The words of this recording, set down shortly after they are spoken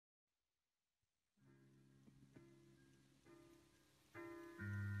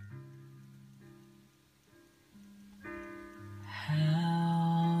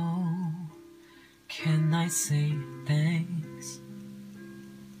say thanks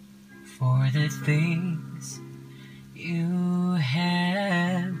for the things you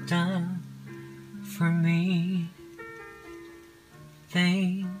have done for me.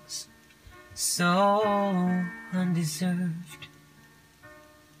 Things so undeserved,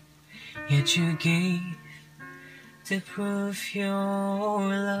 yet you gave to prove your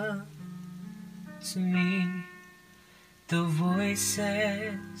love to me. The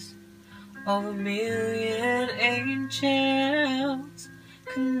voices of a million angels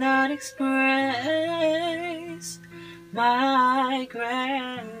could not express my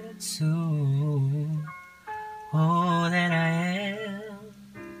gratitude. All that I am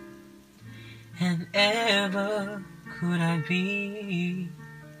and ever could I be,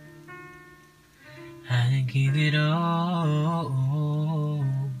 I give it all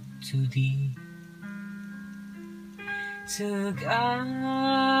to thee. To God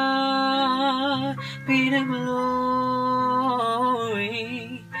be the glory.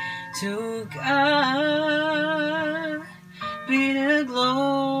 To God be the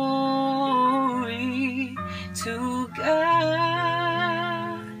glory. To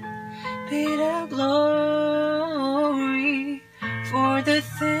God be the glory for the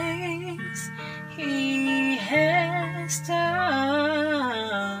things He has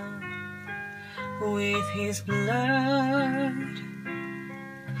done. With His blood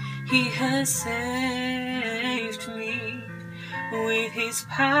He has saved me. With His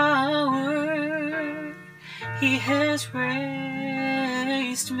power He has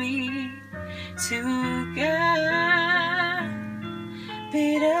raised me. To God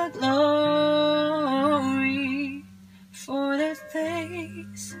be the glory for the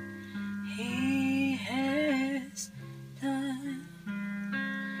things He has done.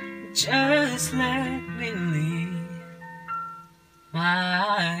 Just let me live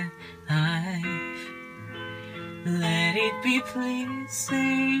my life. Let it be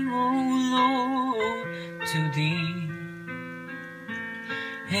pleasing, oh Lord, to Thee.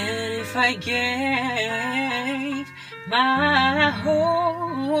 And if I gave my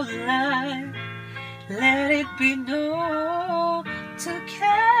whole life, let it be known to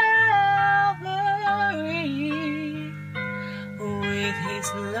Calvary. With His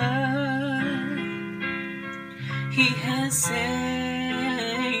blood He has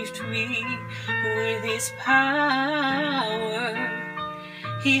saved me. With His power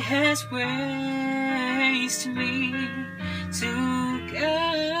He has raised me. To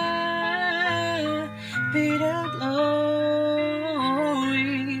God be the glory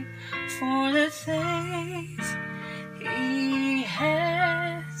for the things He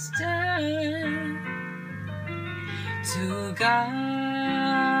has done. To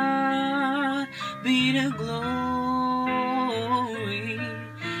God be the glory.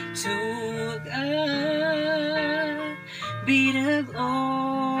 To God be the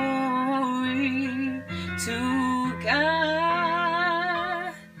glory. To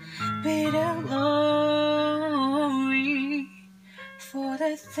God be the glory for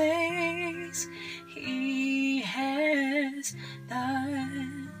the things He has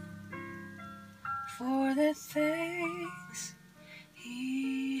done. For the things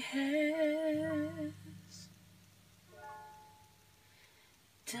He has